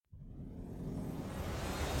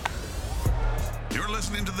You're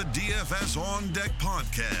listening to the DFS On Deck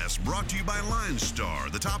podcast, brought to you by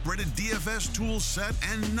LineStar, the top-rated DFS tool set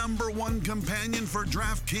and #1 companion for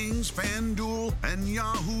DraftKings, FanDuel, and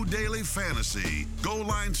Yahoo Daily Fantasy. Go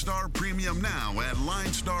LineStar Premium now at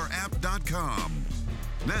linestarapp.com.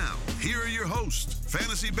 Now, here are your hosts,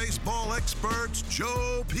 fantasy baseball experts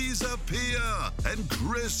Joe Pisapia and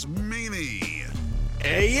Chris Meany.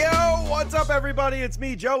 Hey, yo, what's up, everybody? It's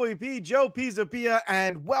me, Joey P, Joe Pisapia,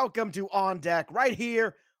 and welcome to On Deck right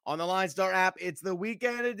here on the LineStar app. It's the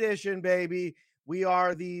weekend edition, baby. We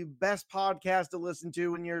are the best podcast to listen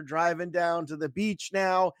to when you're driving down to the beach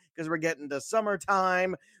now because we're getting to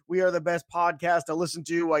summertime. We are the best podcast to listen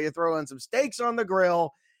to while you're throwing some steaks on the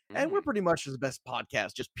grill. And we're pretty much the best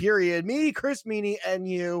podcast, just period. Me, Chris Meany, and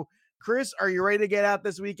you. Chris, are you ready to get out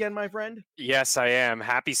this weekend, my friend? Yes, I am.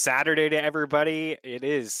 Happy Saturday to everybody. It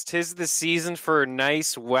is. 'Tis the season for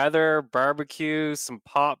nice weather, barbecue, some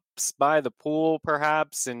pops by the pool,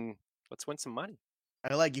 perhaps, and let's win some money.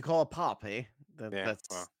 I like you call it pop, eh?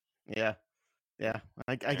 Yeah.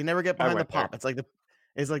 I can never get behind the pop. There.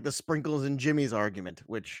 It's like the sprinkles and Jimmy's argument,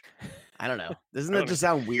 which I don't know. Doesn't that just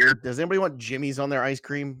sound weird? Does anybody want Jimmy's on their ice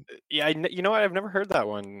cream? Yeah, you know what? I've never heard that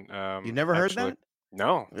one. You've never heard that?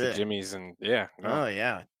 No, Jimmy's and No. Oh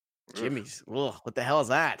yeah, Jimmy's. Ugh, what the hell is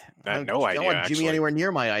that? I have no idea. I don't want Jimmy anywhere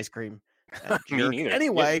near my ice cream. Me neither.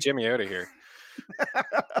 Anyway, get Jimmy out of here.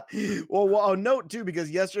 well, I'll note too, because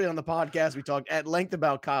yesterday on the podcast we talked at length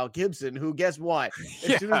about Kyle Gibson, who, guess what?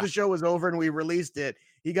 As soon as the show was over and we released it,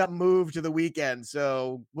 he got moved to the weekend.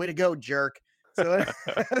 So way to go, jerk. So,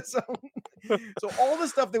 so all the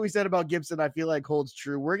stuff that we said about Gibson, I feel like holds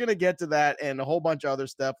true. We're going to get to that and a whole bunch of other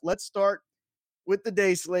stuff. Let's start with the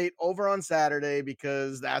day slate over on Saturday,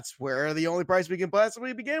 because that's where the only price we can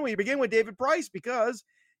possibly begin. We begin with David Price because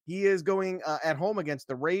he is going at home against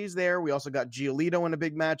the Rays there. We also got Giolito in a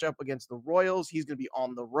big matchup against the Royals. He's going to be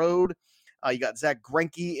on the road. You got Zach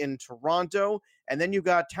Greinke in Toronto. And then you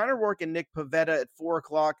got Tanner Roark and Nick Pivetta at 4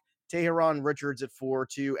 o'clock. Teheran Richards at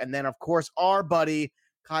 4-2. And then, of course, our buddy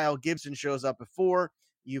Kyle Gibson shows up at 4.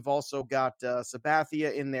 You've also got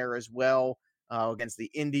Sabathia in there as well against the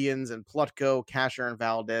Indians, and Plutko, Casher, and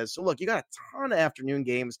Valdez. So, look, you got a ton of afternoon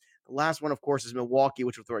games. The last one, of course, is Milwaukee,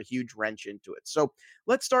 which will throw a huge wrench into it. So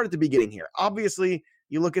let's start at the beginning here. Obviously,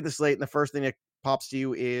 you look at the slate, and the first thing that pops to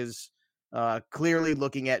you is clearly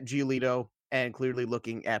looking at Giolito and clearly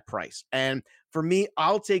looking at Price. And for me,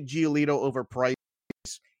 I'll take Giolito over Price,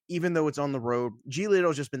 even though it's on the road.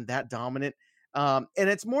 Giolito's just been that dominant. And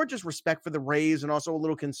it's more just respect for the Rays, and also a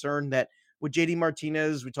little concern that with JD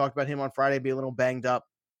Martinez, we talked about him on Friday, be a little banged up.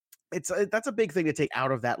 That's a big thing to take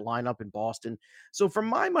out of that lineup in Boston. So for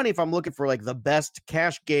my money, if I'm looking for like the best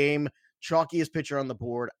cash game, chalkiest pitcher on the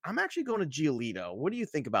board, I'm actually going to Giolito. What do you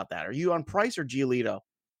think about that? Are you on Price or Giolito?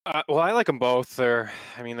 Well, I like them both. They're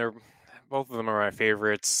both of them are my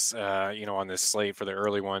favorites, on this slate for the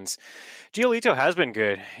early ones. Giolito has been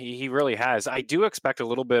good. He really has. I do expect a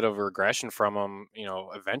little bit of regression from him,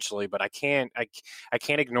 eventually, but I can't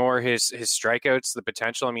ignore his strikeouts, the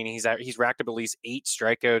potential. I mean, he's racked up at least 8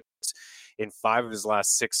 strikeouts in 5 of his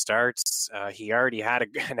last 6 starts. He already had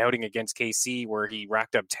an outing against KC where he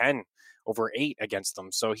racked up 10 over 8 against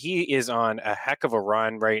them. So he is on a heck of a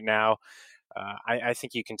run right now. I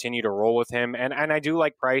think you continue to roll with him. And I do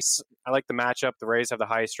like Price. I like the matchup. The Rays have the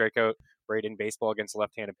highest strikeout rate in baseball against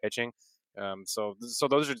left-handed pitching. So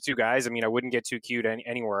those are the two guys. I mean, I wouldn't get too cute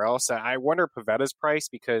anywhere else. I wonder Pivetta's price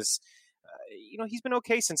because, he's been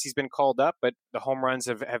okay since he's been called up, but the home runs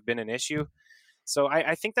have been an issue. So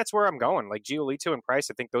I think that's where I'm going. Like Giolito and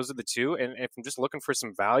Price, I think those are the two. And if I'm just looking for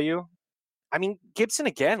some value, I mean, Gibson,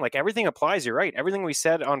 again, like everything applies. You're right. Everything we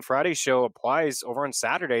said on Friday's show applies over on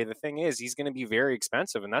Saturday. The thing is, he's going to be very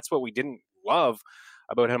expensive. And that's what we didn't love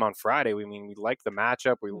about him on Friday. We liked the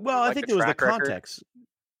matchup. I think it was the context.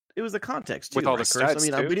 It was the context, too. With all the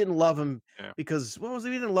stats, I mean, we didn't love him because, we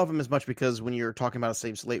didn't love him as much because when you're talking about the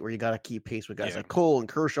same slate where you got to keep pace with guys like Cole and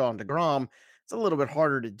Kershaw and DeGrom, it's a little bit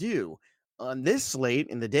harder to do. On this slate,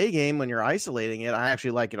 in the day game, when you're isolating it, I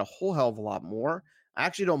actually like it a whole hell of a lot more. I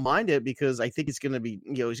actually don't mind it because I think it's going to be,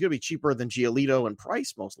 he's going to be cheaper than Giolito and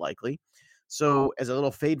Price most likely. So as a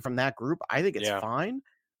little fade from that group, I think it's fine.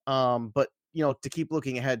 But, to keep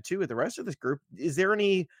looking ahead too at the rest of this group, is there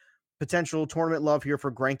any potential tournament love here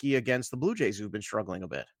for Greinke against the Blue Jays who've been struggling a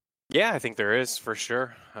bit? Yeah, I think there is for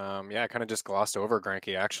sure. I kind of just glossed over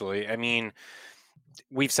Greinke actually. I mean,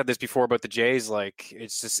 we've said this before about the Jays. Like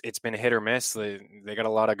it's been hit or miss. They got a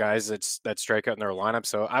lot of guys that strike out in their lineup.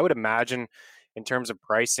 So I would imagine in terms of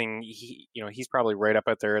pricing, he's probably right up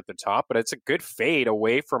there at the top, but it's a good fade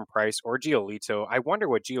away from Price or Giolito. I wonder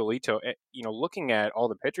what Giolito, looking at all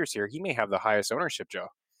the pitchers here, he may have the highest ownership, Joe.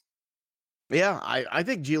 Yeah, I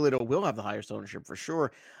think Giolito will have the highest ownership for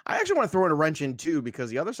sure. I actually want to throw in a wrench in too, because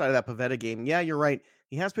the other side of that Pivetta game, yeah, you're right.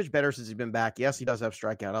 He has pitched better since he's been back. Yes, he does have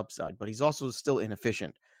strikeout upside, but he's also still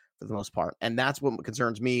inefficient for the most part. And that's what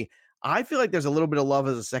concerns me. I feel like there's a little bit of love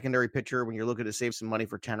as a secondary pitcher when you're looking to save some money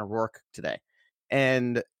for Tanner Rourke today.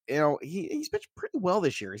 And, he's pitched pretty well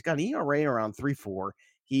this year. He's got an ERA around 3.4.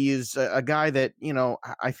 He is a guy that,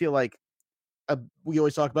 I feel like we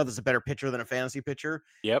always talk about this, a better pitcher than a fantasy pitcher.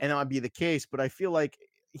 Yep. And that might be the case, but I feel like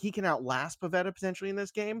he can outlast Pivetta potentially in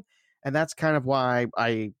this game. And that's kind of why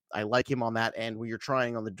I like him on that end when you're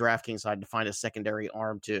trying on the DraftKings side to find a secondary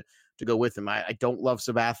arm to go with him. I don't love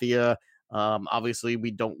Sabathia. Obviously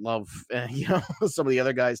we don't love, some of the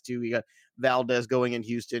other guys too. You got Valdez going in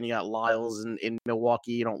Houston. You got Lyles in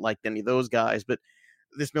Milwaukee. You don't like any of those guys, but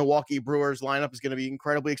this Milwaukee Brewers lineup is going to be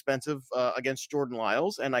incredibly expensive against Jordan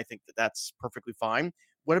Lyles, and I think that that's perfectly fine.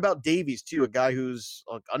 What about Davies, too, a guy who's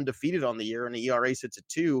undefeated on the year, and the ERA sits at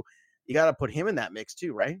 2? You got to put him in that mix,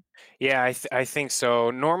 too, right? Yeah, I think so.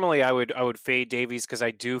 Normally, I would fade Davies because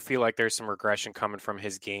I do feel like there's some regression coming from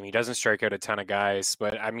his game. He doesn't strike out a ton of guys,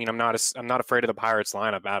 but I mean, I'm not afraid of the Pirates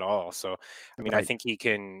lineup at all. So, I mean, right. I think he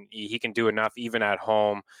can do enough even at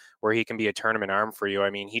home where he can be a tournament arm for you. I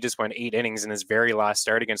mean, he just went 8 innings in his very last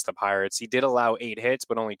start against the Pirates. He did allow 8 hits,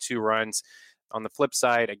 but only 2 runs. On the flip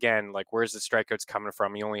side, again, like where's the strikeouts coming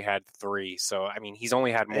from? He only had 3. So, I mean, he's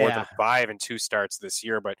only had more than 5 in 2 starts this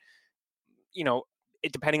year, but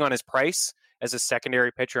depending on his price as a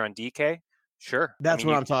secondary pitcher on DK, sure. That's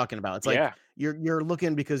what I'm talking about. It's like you're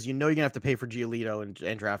looking because you're gonna have to pay for Giolito and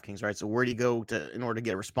DraftKings, right? So where do you go in order to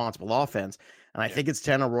get a responsible offense? And I think it's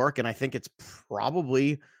Tanner Rourke, and I think it's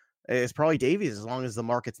probably Davies, as long as the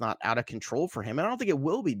market's not out of control for him. And I don't think it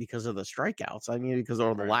will be because of the strikeouts. I mean, because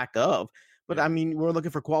of the lack of. But I mean, we're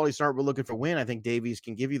looking for quality start. We're looking for win. I think Davies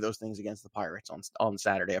can give you those things against the Pirates on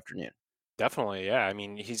Saturday afternoon. Definitely, yeah. I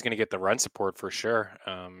mean, he's going to get the run support for sure.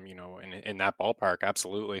 In that ballpark,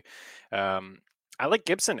 absolutely. I like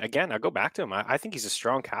Gibson again. I'll go back to him. I think he's a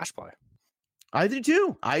strong cash play. I do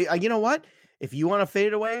too. I you know what? If you want to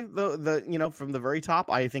fade away the from the very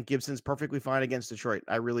top, I think Gibson's perfectly fine against Detroit.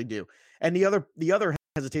 I really do. And the other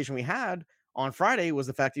hesitation we had on Friday was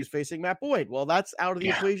the fact he was facing Matt Boyd. Well, that's out of the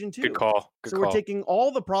equation too. Good call. We're taking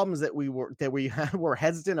all the problems that we were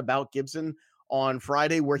hesitant about Gibson on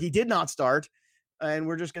Friday, where he did not start, and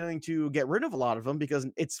we're just going to get rid of a lot of them, because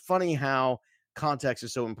it's funny how context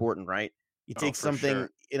is so important, right? You take something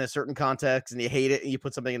in a certain context and you hate it, and you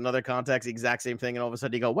put something in another context, the exact same thing, and all of a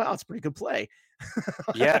sudden you go, wow, it's a pretty good play.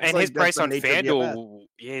 Yeah, and his price on FanDuel,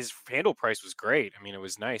 his FanDuel price was great. I mean, it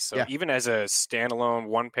was nice. So even as a standalone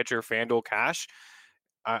one-pitcher FanDuel cash,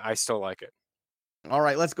 I still like it. All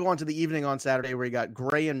right, let's go on to the evening on Saturday, where you got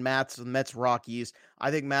Gray and Mats, the Mets Rockies.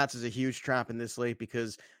 I think Mats is a huge trap in this slate,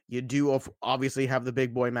 because you do obviously have the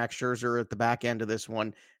big boy Max Scherzer at the back end of this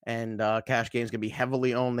one, and cash game's going to be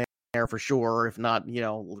heavily owned there for sure, if not,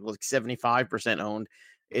 like 75% owned.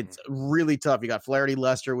 It's really tough. You got Flaherty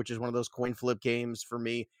Lester, which is one of those coin flip games for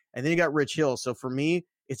me, and then you got Rich Hill. So for me,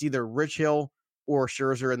 it's either Rich Hill or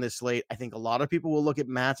Scherzer in this slate. I think a lot of people will look at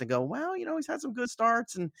Mats and go, well, he's had some good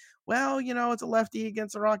starts, and well, it's a lefty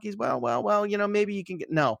against the Rockies. Well, maybe you can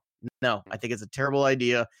get no. I think it's a terrible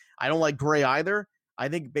idea. I don't like Gray either. I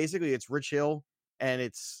think basically it's Rich Hill and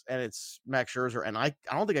it's Max Scherzer, and I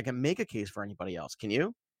don't think I can make a case for anybody else. Can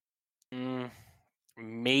you?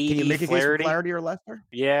 Maybe can you make Flaherty? A case for Flaherty or Lester?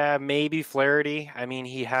 Yeah, maybe Flaherty. I mean,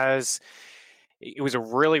 it was a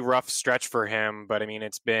really rough stretch for him, but I mean,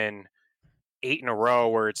 it's been 8 in a row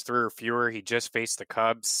where it's 3 or fewer. He just faced the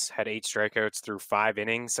Cubs, had 8 strikeouts through 5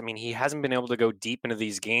 innings. I mean, he hasn't been able to go deep into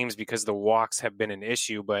these games because the walks have been an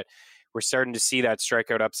issue, but we're starting to see that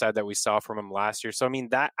strikeout upside that we saw from him last year. So, I mean,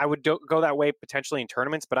 that I would go that way potentially in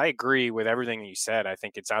tournaments, but I agree with everything you said. I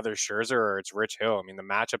think it's either Scherzer or it's Rich Hill. I mean, the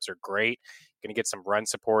matchups are great. Going to get some run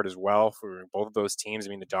support as well for both of those teams. I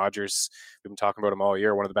mean, the Dodgers, we've been talking about them all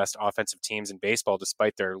year, one of the best offensive teams in baseball,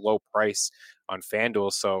 despite their low price on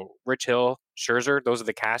FanDuel. So Rich Hill, Scherzer, those are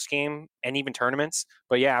the cash game and even tournaments.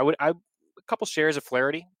 But yeah, a couple shares of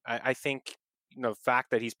Flaherty. I think, the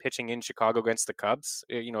fact that he's pitching in Chicago against the Cubs,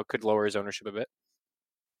 could lower his ownership a bit.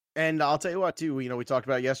 And I'll tell you what, too, we talked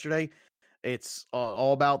about it yesterday. It's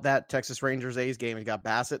all about that Texas Rangers A's game. You got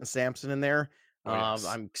Bassett and Sampson in there. Yes.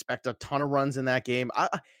 I expect a ton of runs in that game.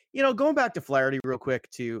 Going back to Flaherty real quick,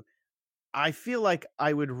 too, I feel like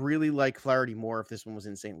I would really like Flaherty more if this one was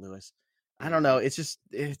in St. Louis. I don't know. It's just,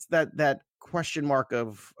 it's that question mark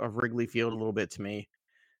of Wrigley Field a little bit to me.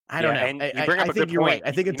 I Yeah, don't know. and you bring up I a think good you're right. point.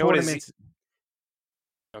 I think in You know what is? tournaments.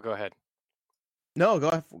 Oh, go ahead. No,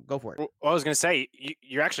 go for it. Well, I was going to say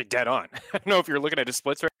you're actually dead on. I don't know if you're looking at his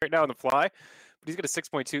splits right now on the fly, but he's got a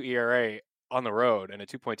 6.2 ERA on the road and a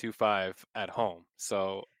 2.25 at home.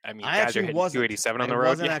 So I mean, I guys are actually hitting wasn't. 287 on I the road.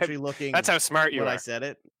 wasn't Yeah, actually looking that's how smart you when are. I said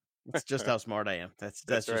it. It's just how smart I am. That's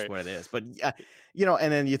just right. what it is. But yeah,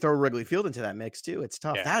 and then you throw Wrigley Field into that mix too. It's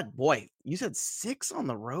tough. Yeah. That boy, you said 6 on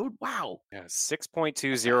the road. Wow. Yeah,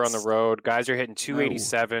 6.20 on the road. Guys are hitting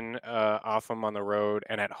 287 off them on the road,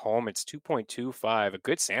 and at home it's 2.25. A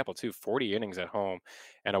good sample too. 40 innings at home,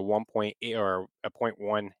 and a 1.8 or a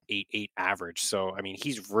 0.188 average. So I mean,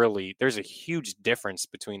 there's a huge difference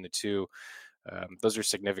between the two. Those are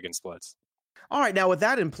significant splits. All right, now with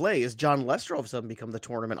that in play, is John Lester all of a sudden become the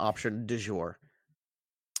tournament option du jour?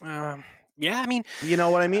 Yeah, I mean, you know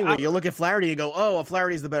what I mean? When you look at Flaherty, you go, "Oh,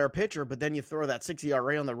 Flaherty's the better pitcher," but then you throw that 6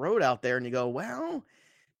 ERA on the road out there, and you go, "Well,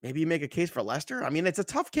 maybe you make a case for Lester." I mean, it's a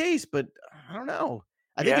tough case, but I don't know.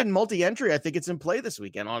 I think in multi-entry, I think it's in play this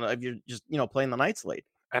weekend on if you're just playing the night slate.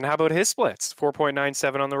 And how about his splits?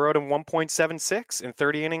 4.97 on the road and 1.76 in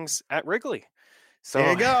 30 innings at Wrigley. So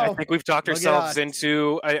there you go. I think we've talked ourselves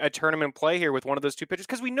into a tournament play here with one of those two pitchers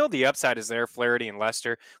because we know the upside is there, Flaherty and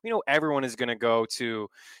Lester. We know everyone is going to go to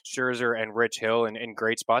Scherzer and Rich Hill in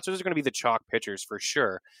great spots. Those are going to be the chalk pitchers for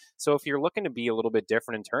sure. So if you're looking to be a little bit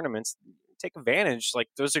different in tournaments, take advantage. Like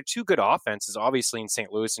those are two good offenses, obviously in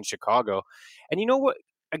St. Louis and Chicago. And you know what?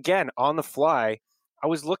 Again, on the fly, I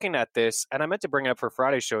was looking at this and I meant to bring it up for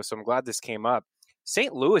Friday's show, so I'm glad this came up.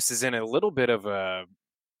 St. Louis is in a little bit of a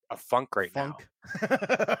funk now.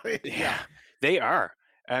 Yeah, they are.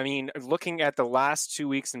 I mean, looking at the last 2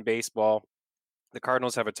 weeks in baseball, the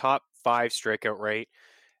Cardinals have a top 5 strikeout rate.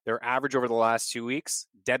 Their average over the last 2 weeks,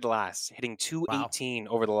 dead last, hitting 218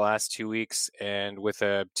 over the last 2 weeks, and with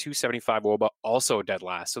a 275 WOBA, also dead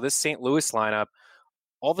last. So this St. Louis lineup,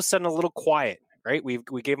 all of a sudden, a little quiet, right? We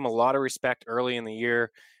gave them a lot of respect early in the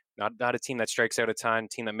year. Not a team that strikes out a ton,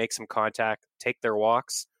 team that makes some contact, take their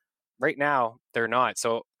walks. Right now, they're not.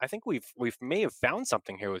 So I think we may have found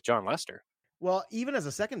something here with John Lester. Well, even as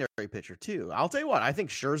a secondary pitcher too, I'll tell you what. I think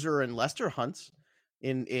Scherzer and Lester hunts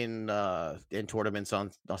in tournaments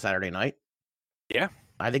on Saturday night. Yeah,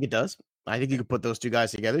 I think it does. I think you could put those two guys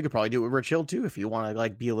together. You could probably do it with Rich Hill too if you want to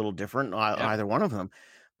be a little different. Either one of them.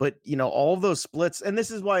 But all of those splits, and this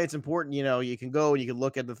is why it's important. You can go and you can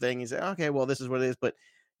look at the thing and say, okay, well, this is what it is. But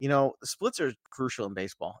the splits are crucial in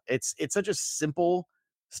baseball. It's such a simple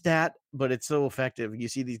stat, but it's so effective. You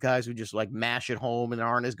see these guys who just mash it home and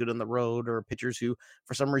aren't as good on the road, or pitchers who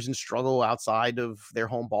for some reason struggle outside of their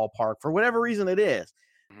home ballpark for whatever reason it is.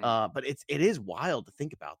 But it is wild to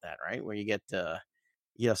think about that, right? Where you get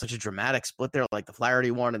such a dramatic split there, like the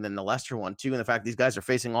Flaherty one and then the Lester one too, and the fact these guys are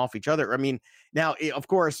facing off each other. I mean, now of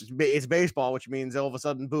course it's baseball, which means all of a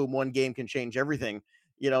sudden, boom, one game can change everything.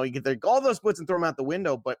 You get all those splits and throw them out the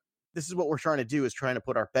window, but this is what we're trying to do, is trying to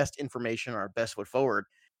put our best information, our best foot forward.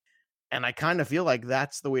 And I kind of feel like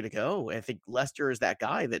that's the way to go. I think Lester is that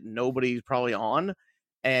guy that nobody's probably on,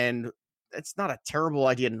 and it's not a terrible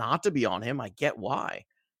idea not to be on him. I get why.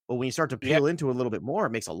 But when you start to peel into it a little bit more,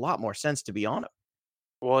 it makes a lot more sense to be on him.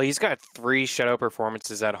 Well, he's got 3 shutout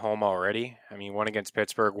performances at home already. I mean, one against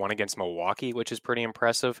Pittsburgh, one against Milwaukee, which is pretty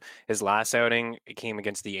impressive. His last outing, it came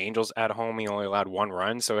against the Angels at home. He only allowed 1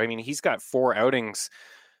 run. So, I mean, he's got 4 outings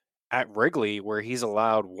at Wrigley where he's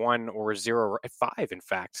allowed 1 or 0, 5, in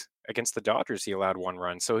fact. Against the Dodgers, he allowed 1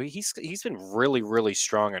 run. So he's been really, really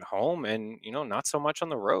strong at home and, not so much on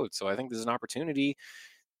the road. So I think there's an opportunity.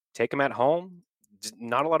 Take him at home.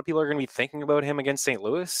 Not a lot of people are going to be thinking about him against St.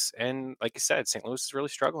 Louis. And like you said, St. Louis is really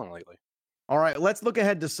struggling lately. All right, let's look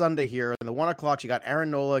ahead to Sunday here. In the 1 o'clock, you got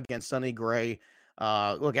Aaron Nola against Sonny Gray.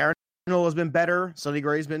 Look, Aaron Nola's been better. Sonny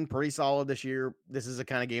Gray's been pretty solid this year. This is the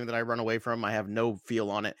kind of game that I run away from. I have no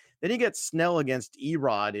feel on it. Then you get Snell against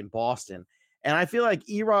Erod in Boston. And I feel like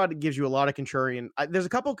Erod gives you a lot of contrarian. There's a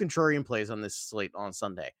couple of contrarian plays on this slate on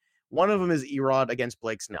Sunday. One of them is Erod against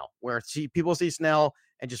Blake Snell, where people see Snell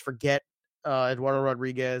and just forget Eduardo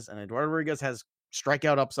Rodriguez. And Eduardo Rodriguez has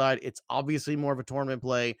strikeout upside. It's obviously more of a tournament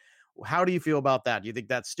play. How do you feel about that? Do you think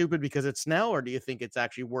that's stupid because it's Snell, or do you think it's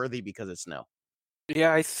actually worthy because it's Snell?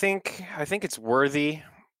 Yeah, I think it's worthy.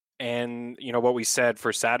 And, what we said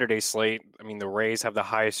for Saturday's slate, I mean, the Rays have the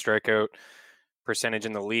highest strikeout percentage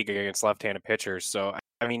in the league against left-handed pitchers. So,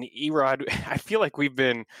 I mean, Erod, I feel like we've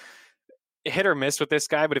been hit or miss with this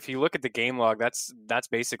guy, but if you look at the game log, that's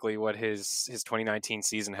basically what his 2019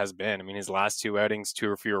 season has been. I mean, his last two outings, 2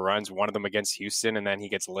 or fewer runs, one of them against Houston, and then he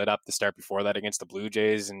gets lit up the start before that against the Blue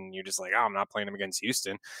Jays, and you're just like, oh, I'm not playing him against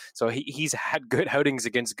Houston. So he's had good outings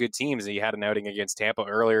against good teams. He had an outing against Tampa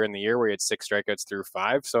earlier in the year where he had 6 strikeouts through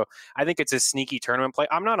 5. So I think it's a sneaky tournament play.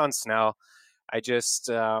 I'm not on Snell. I just,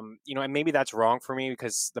 and maybe that's wrong for me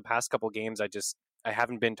because the past couple games, I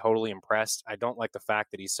haven't been totally impressed. I don't like the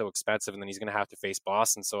fact that he's so expensive and then he's going to have to face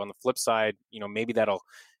Boston. So on the flip side, maybe that'll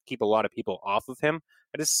keep a lot of people off of him.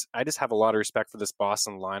 I just have a lot of respect for this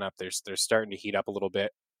Boston lineup. They're starting to heat up a little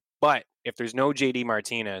bit. But if there's no JD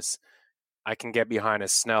Martinez, I can get behind a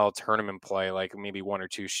Snell tournament play, like maybe 1 or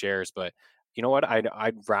 2 shares. But you know what?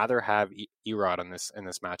 I'd rather have Erod in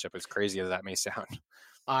this matchup, as crazy as that may sound.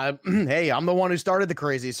 Hey, I'm the one who started the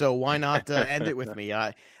crazy, so why not end it with me?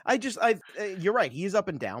 You're right. He's up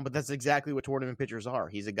and down, but that's exactly what tournament pitchers are.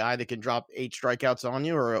 He's a guy that can drop 8 strikeouts on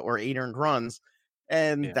you or 8 earned runs,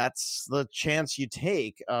 and that's the chance you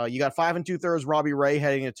take. You got 5 2/3 Robbie Ray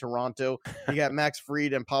heading to Toronto. You got Max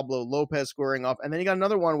Fried and Pablo Lopez squaring off, and then you got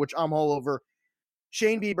another one which I'm all over.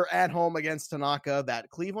 Shane Bieber at home against Tanaka. That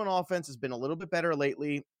Cleveland offense has been a little bit better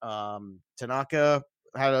lately. Tanaka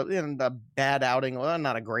had a bad outing. Well,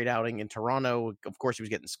 not a great outing in Toronto. Of course, he was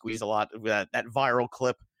getting squeezed a lot. That viral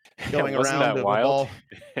clip going around of the ball.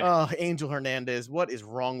 Angel Hernandez, what is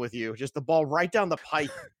wrong with you? Just the ball right down the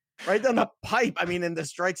pipe. Right down the pipe. I mean, in the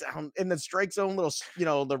strike zone,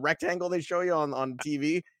 little, the rectangle they show you on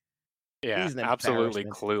TV. Yeah, absolutely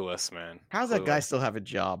clueless, man. How's that guy still have a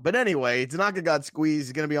job? But anyway, Tanaka got squeezed.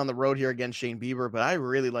 He's going to be on the road here against Shane Bieber, but I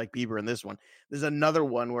really like Bieber in this one. There's another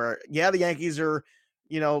one where, the Yankees are,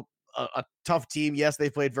 a tough team. Yes,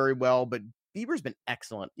 they played very well, but Bieber's been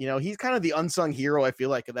excellent. He's kind of the unsung hero, I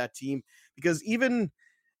feel like, of that team because even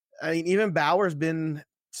Bauer's been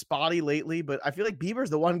spotty lately, but I feel like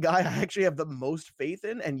Bieber's the one guy I actually have the most faith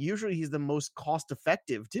in, and usually he's the most cost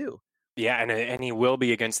effective too. Yeah, and he will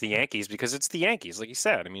be against the Yankees because it's the Yankees, like you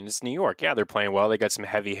said. I mean, it's New York. Yeah, they're playing well. They got some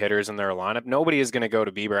heavy hitters in their lineup. Nobody is going to go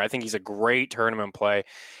to Bieber. I think he's a great tournament play.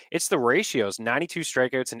 It's the ratios: 92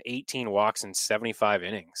 strikeouts and 18 walks in 75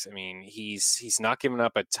 innings. I mean, he's not giving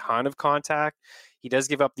up a ton of contact. He does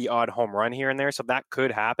give up the odd home run here and there, so that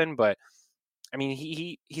could happen. But I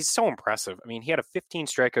mean, he's so impressive. I mean, he had a 15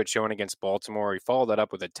 strikeout showing against Baltimore. He followed that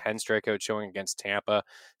up with a 10 strikeout showing against Tampa.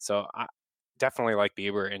 So I definitely like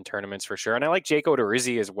Bieber in tournaments for sure. And I like Jake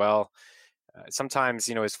Odorizzi as well. Sometimes,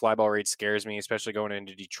 his fly ball rate scares me, especially going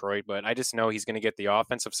into Detroit, but I just know he's going to get the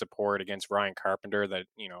offensive support against Ryan Carpenter that,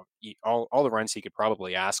 all the runs he could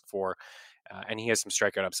probably ask for. And he has some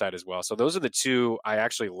strikeout upside as well. So those are the two I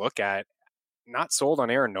actually look at. Not sold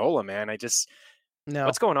on Aaron Nola, man. No.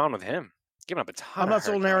 What's going on with him? Giving up a ton. I'm not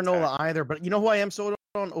sold on Aaron Nola either, but you know who I am sold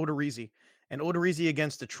on? Odorizzi. And Odorizzi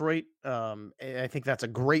against Detroit, I think that's a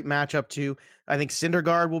great matchup too. I think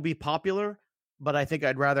Syndergaard will be popular, but I think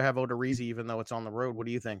I'd rather have Odorizzi even though it's on the road. What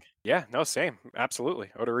do you think? Yeah, no, same. Absolutely.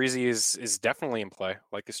 Odorizzi is definitely in play,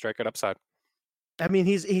 like the strikeout upside. I mean,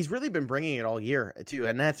 he's really been bringing it all year too,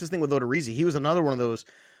 and that's the thing with Odorizzi. He was another one of those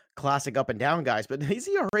classic up and down guys, but his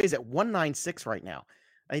ERA is at 1.96 right now.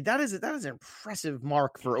 I mean, that is an impressive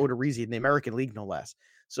mark for Odorizzi in the American League, no less.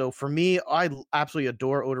 So for me, I absolutely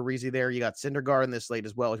adore Odorizzi there. You got Syndergaard in this slate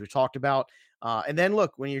as well, as we talked about. And then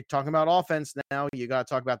look, when you're talking about offense now, you got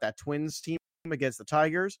to talk about that Twins team against the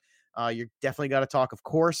Tigers. You definitely got to talk, of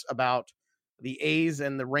course, about the A's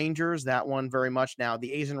and the Rangers. That one very much. Now,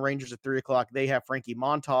 the A's and Rangers at 3:00, they have Frankie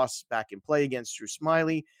Montas back in play against Drew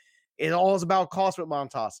Smyly. It all is about cost with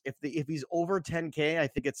Montas. If he's over 10K, I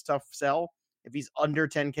think it's tough sell. If he's under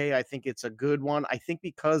 10K, I think it's a good one. I think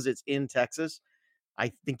because it's in Texas,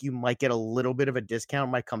 I think you might get a little bit of a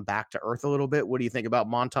discount, might come back to earth a little bit. What do you think about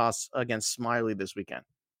Montas against Smyly this weekend?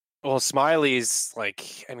 Well, Smiley's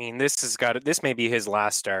this may be his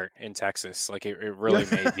last start in Texas. Like it really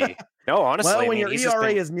may be. No, honestly. Well, when your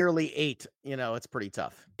ERA is nearly 8, it's pretty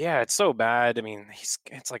tough. Yeah, it's so bad. I mean,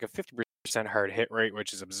 it's like a 50% hard hit rate,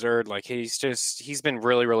 which is absurd. Like he's been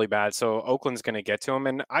really, really bad. So Oakland's going to get to him.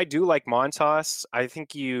 And I do like Montas. I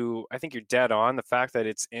think you're dead on. The fact that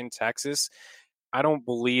it's in Texas, I don't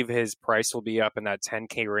believe his price will be up in that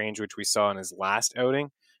 10K range, which we saw in his last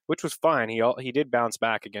outing, which was fine. He did bounce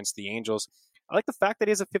back against the Angels. I like the fact that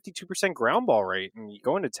he has a 52% ground ball rate. And you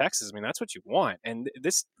go into Texas, I mean, that's what you want. And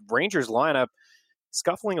this Rangers lineup,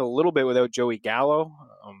 scuffling a little bit without Joey Gallo.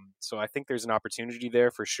 So I think there's an opportunity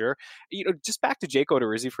there for sure. Just back to Jake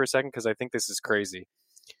Odorizzi for a second, because I think this is crazy.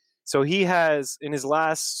 So he has, in his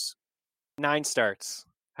last 9 starts,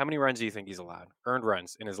 how many runs do you think he's allowed? Earned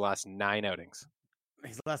runs in his last 9 outings?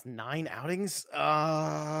 his last 9 outings.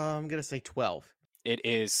 I'm gonna say 12. It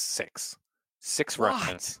is 6. 6 What?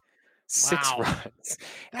 runs. 6 Wow, runs. that's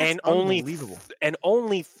And unbelievable.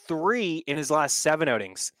 only 3 in his last 7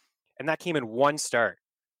 outings. And that came in one start.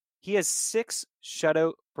 He has 6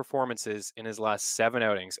 shutout performances in his last 7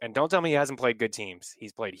 outings. And don't tell me he hasn't played good teams.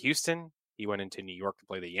 He's played Houston. He went into New York to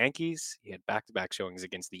play the Yankees. He had back-to-back showings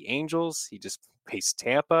against the Angels. He just faced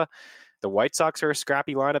Tampa. The White Sox are a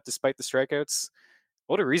scrappy lineup despite the strikeouts.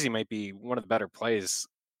 Odorizzi might be one of the better plays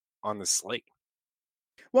on the slate.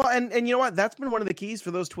 Well, and you know what? That's been one of the keys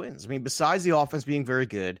for those Twins. I mean, besides the offense being very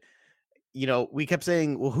good, we kept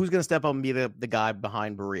saying, well, who's going to step up and be the guy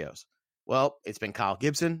behind Barrios? Well, it's been Kyle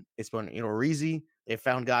Gibson. It's been, Rizzi. They've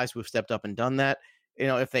found guys who've stepped up and done that.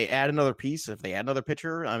 If they add another piece, if they add another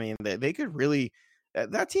pitcher, I mean, they could really,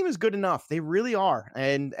 that team is good enough. They really are.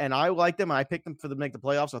 And I like them. I picked them to make the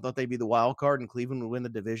playoffs. I thought they'd be the wild card and Cleveland would win the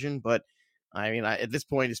division. But I mean, at this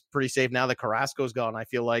point, it's pretty safe now that Carrasco's gone. I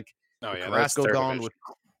feel like Carrasco gone with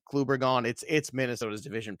Kluber gone. It's Minnesota's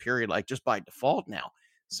division, period. Like just by default now.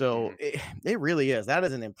 So it really is. That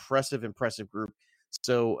is an impressive group.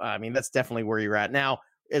 So, I mean, that's definitely where you're at. Now,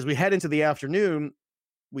 as we head into the afternoon,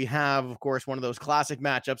 we have, of course, one of those classic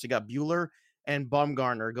matchups. You got Buehler and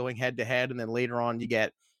Bumgarner going head to head. And then later on, you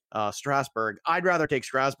get Strasburg. I'd rather take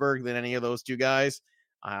Strasburg than any of those two guys.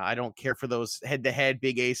 I don't care for those head to head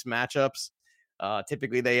big ace matchups.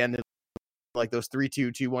 Typically, they end in like those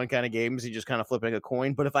 3-2, 2-1 kind of games. You just kind of flipping a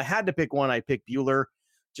coin. But if I had to pick one, I'd pick Buehler.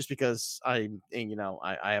 Just because I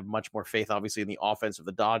have much more faith, obviously, in the offense of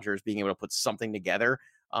the Dodgers being able to put something together.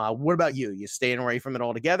 What about you? You staying away from it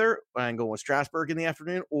altogether and going with Strasburg in the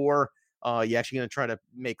afternoon, or you actually going to try to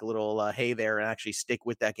make a little hay there and actually stick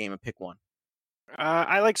with that game and pick one?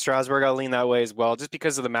 I like Strasburg. I'll lean that way as well, just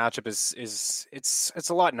because of the matchup it's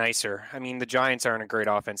a lot nicer. I mean, the Giants aren't a great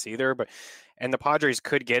offense either, and the Padres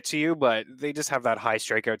could get to you, but they just have that high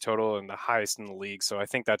strikeout total and the highest in the league. So I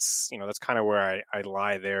think that's kind of where I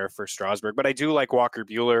lie there for Strasburg. But I do like Walker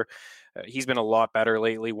Buehler. He's been a lot better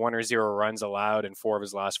lately. 1 or 0 runs allowed in 4 of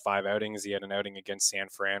his last 5 outings. He had an outing against San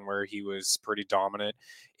Fran where he was pretty dominant.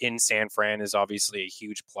 In San Fran is obviously a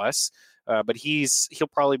huge plus. But he'll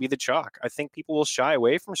probably be the chalk. I think people will shy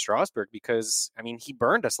away from Strasburg because, I mean, he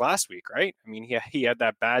burned us last week, right? I mean, he had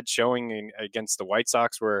that bad showing against the White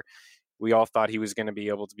Sox where we all thought he was going to be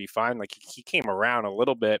able to be fine. Like he came around a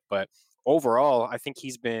little bit, but overall, I think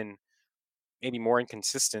he's been maybe more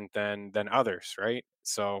inconsistent than others, right?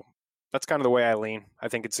 So that's kind of the way I lean. I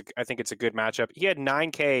think it's a good matchup. He had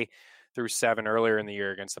 9K through 7 earlier in the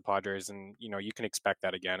year against the Padres, and you can expect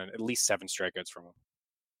that again, and at least 7 strikeouts from him.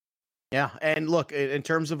 Yeah, and look, in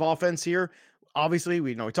terms of offense here, obviously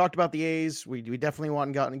we talked about the A's. We definitely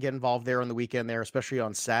want to get involved there on the weekend there, especially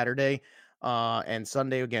on Saturday and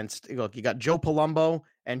Sunday against. Look, you got Joe Palumbo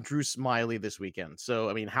and Drew Smyly this weekend. So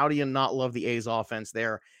I mean, how do you not love the A's offense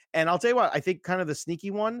there? And I'll tell you what, I think kind of the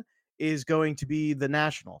sneaky one is going to be the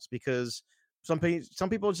Nationals because some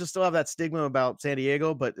people just still have that stigma about San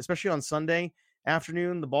Diego, but especially on Sunday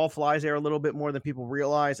afternoon, the ball flies there a little bit more than people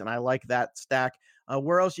realize, and I like that stack.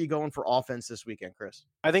 Where else are you going for offense this weekend, Chris?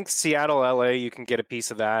 I think Seattle, LA, you can get a piece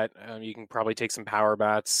of that. You can probably take some power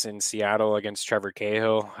bats in Seattle against Trevor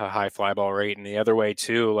Cahill, a high fly ball rate, and the other way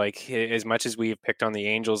too. Like as much as we've picked on the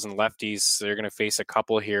Angels and lefties, they're going to face a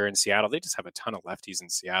couple here in Seattle. They just have a ton of lefties in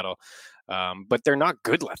Seattle, but they're not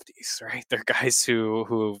good lefties, right? They're guys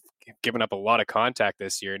who've given up a lot of contact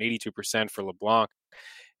this year, and 82% for LeBlanc,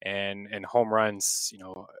 and home runs.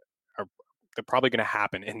 They're probably going to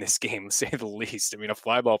happen in this game, to say the least. I mean, a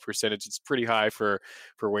fly ball percentage, it's pretty high for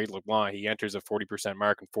Wade LeBlanc. He enters a 40%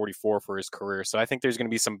 mark and 44 for his career. So I think there's going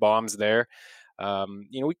to be some bombs there.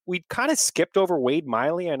 We kind of skipped over Wade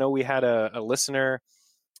Miley. I know we had a listener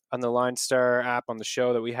on the Line Star app on the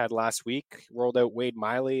show that we had last week, rolled out Wade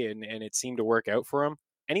Miley, and it seemed to work out for him.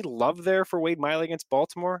 Any love there for Wade Miley against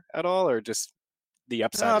Baltimore at all, or just the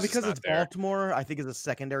upside because it's there? Baltimore, I think as a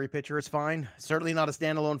secondary pitcher, it's fine. Certainly not a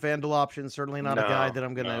standalone FanDuel option. Certainly not a guy that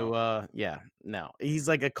I'm going to, no. He's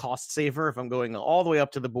like a cost saver if I'm going all the way up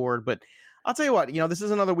to the board. But I'll tell you what, this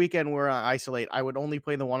is another weekend where I isolate. I would only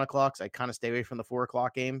play the 1 o'clocks. I kind of stay away from the 4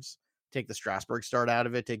 o'clock games. Take the Strasburg start out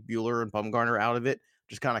of it. Take Buehler and Bumgarner out of it.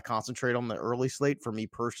 Just kind of concentrate on the early slate for me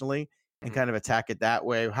personally and kind of attack it that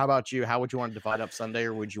way. How about you? How would you want to divide up Sunday,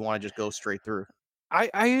 or would you want to just go straight through?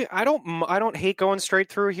 I don't hate going straight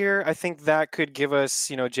through here. I think that could give us,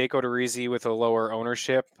 Jake Odorizzi with a lower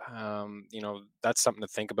ownership. That's something to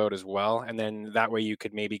think about as well. And then that way you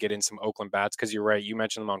could maybe get in some Oakland bats, because you're right. You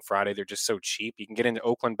mentioned them on Friday. They're just so cheap. You can get into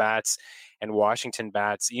Oakland bats and Washington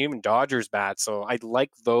bats, even Dodgers bats. So I'd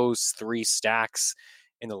like those 3 stacks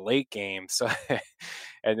in the late game. So,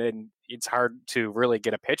 and then it's hard to really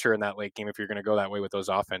get a pitcher in that late game if you're going to go that way with those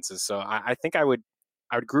offenses. So I think I would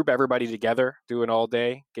group everybody together, do an all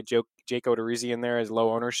day, get Jake Odorizzi in there as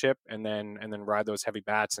low ownership, and then ride those heavy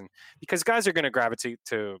bats. And because guys are going to gravitate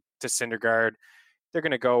to Syndergaard, they're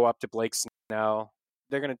going to go up to Blake Snell,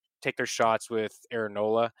 they're going to take their shots with Aaron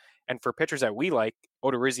Nola. And for pitchers that we like,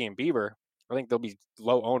 Odorizzi and Bieber, I think they'll be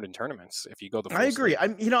low owned in tournaments if you go the full I agree.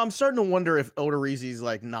 slate. I'm starting to wonder if Odorizzi's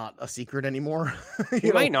like not a secret anymore.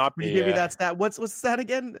 He might not be. Maybe that's that. What's that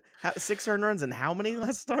again? 6 earned runs and how many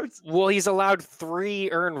last starts? Well, he's allowed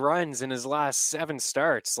 3 earned runs in his last 7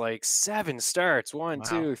 starts. Like 7 starts. 1,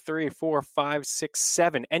 2, 3, 4, 5, 6,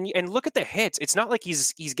 7. And look at the hits. It's not like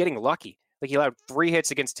he's getting lucky. Like he allowed 3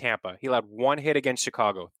 hits against Tampa. He allowed 1 hit against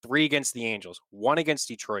Chicago, 3 against the Angels, 1 against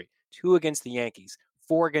Detroit, 2 against the Yankees,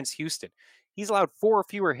 4 against Houston. He's allowed 4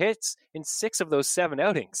 fewer hits in 6 of those 7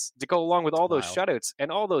 outings to go along with all those shutouts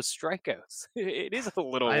and all those strikeouts. It is a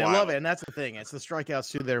little wild. I love it, and that's the thing. It's the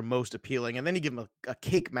strikeouts too that are most appealing, and then you give him a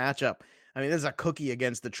cake matchup. I mean, this is a cookie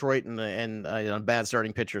against Detroit and a bad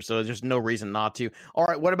starting pitcher, so there's just no reason not to. All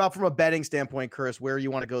right, what about from a betting standpoint, Chris? Where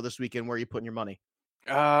you want to go this weekend? Where are you putting your money?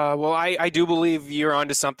 Well, I do believe you're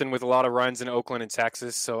onto something with a lot of runs in Oakland and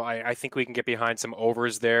Texas, so I think we can get behind some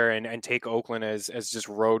overs there and take Oakland as just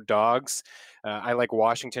road dogs. I like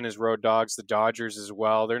Washington as road dogs, the Dodgers as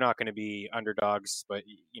well. They're not going to be underdogs, but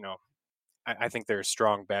I think they're a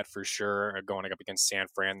strong bet for sure going up against San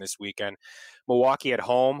Fran this weekend. Milwaukee at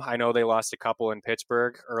home. I know they lost a couple in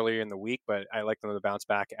Pittsburgh earlier in the week, but I like them to bounce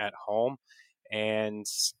back at home. And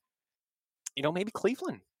maybe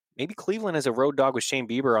Cleveland. Maybe Cleveland is a road dog with Shane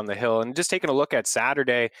Bieber on the hill. And just taking a look at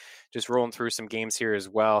Saturday, just rolling through some games here as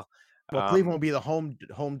well. Well, Cleveland will be the home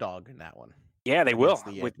dog in that one. Yeah, they will.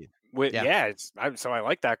 So I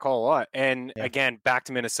like that call a lot. And again, back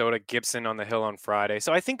to Minnesota, Gibson on the hill on Friday.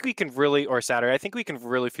 So I think we can really, or Saturday, I think we can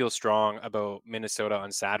really feel strong about Minnesota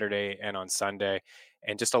on Saturday and on Sunday.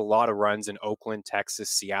 And just a lot of runs in Oakland, Texas,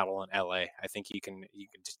 Seattle, and LA. I think you can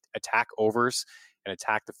attack overs and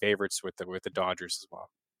attack the favorites with the Dodgers as well.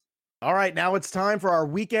 All right, now it's time for our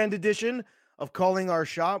weekend edition of Calling Our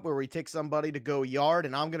Shot, where we take somebody to go yard,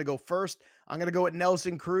 and I'm going to go first. I'm going to go with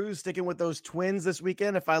Nelson Cruz, sticking with those Twins this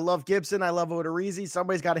weekend. If I love Gibson, I love Odorizzi.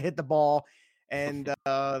 Somebody's got to hit the ball, and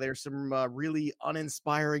there's some really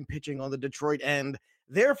uninspiring pitching on the Detroit end.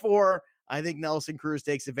 Therefore, I think Nelson Cruz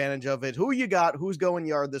takes advantage of it. Who you got? Who's going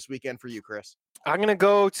yard this weekend for you, Chris? I'm going to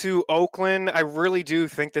go to Oakland. I really do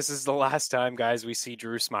think this is the last time, guys, we see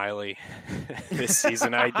Drew Smyly this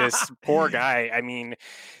season. This poor guy. I mean,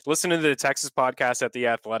 listen to the Texas podcast at The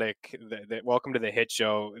Athletic, Welcome to the Hit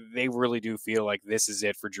Show. They really do feel like this is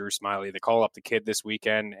it for Drew Smyly. They call up the kid this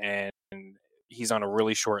weekend, and he's on a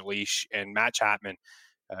really short leash, and Matt Chapman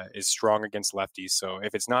is strong against lefties. So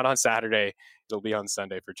if it's not on Saturday, it'll be on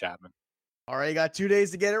Sunday for Chapman. All right, you got 2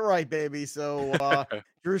 days to get it right, baby. So,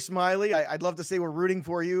 Drew Smyly, I'd love to say we're rooting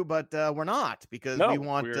for you, but we're not, because we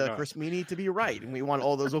want Chris Meany to be right, and we want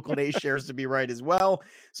all those Oakland A's shares to be right as well.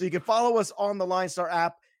 So you can follow us on the Line Star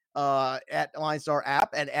app, at Line Star app,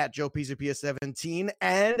 and at Joe Pisapia 17,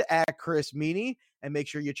 and at Chris Meany, and make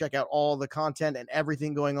sure you check out all the content and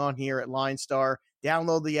everything going on here at Line Star.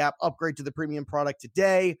 Download the app, upgrade to the premium product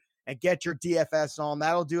today, and get your DFS on.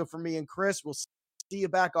 That'll do it for me and Chris. We'll see you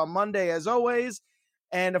back on Monday as always.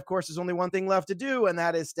 And of course, there's only one thing left to do, and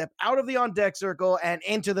that is step out of the on deck circle and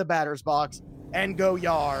into the batter's box and go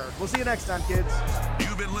yard. We'll see you next time, kids.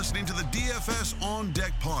 You've been listening to the DFS On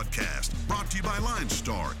Deck podcast, brought to you by Line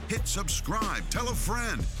Star. Hit subscribe, tell a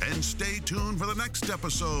friend, and stay tuned for the next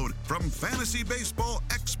episode from fantasy baseball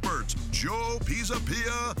experts Joe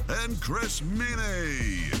Pisapia and Chris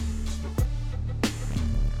Meany.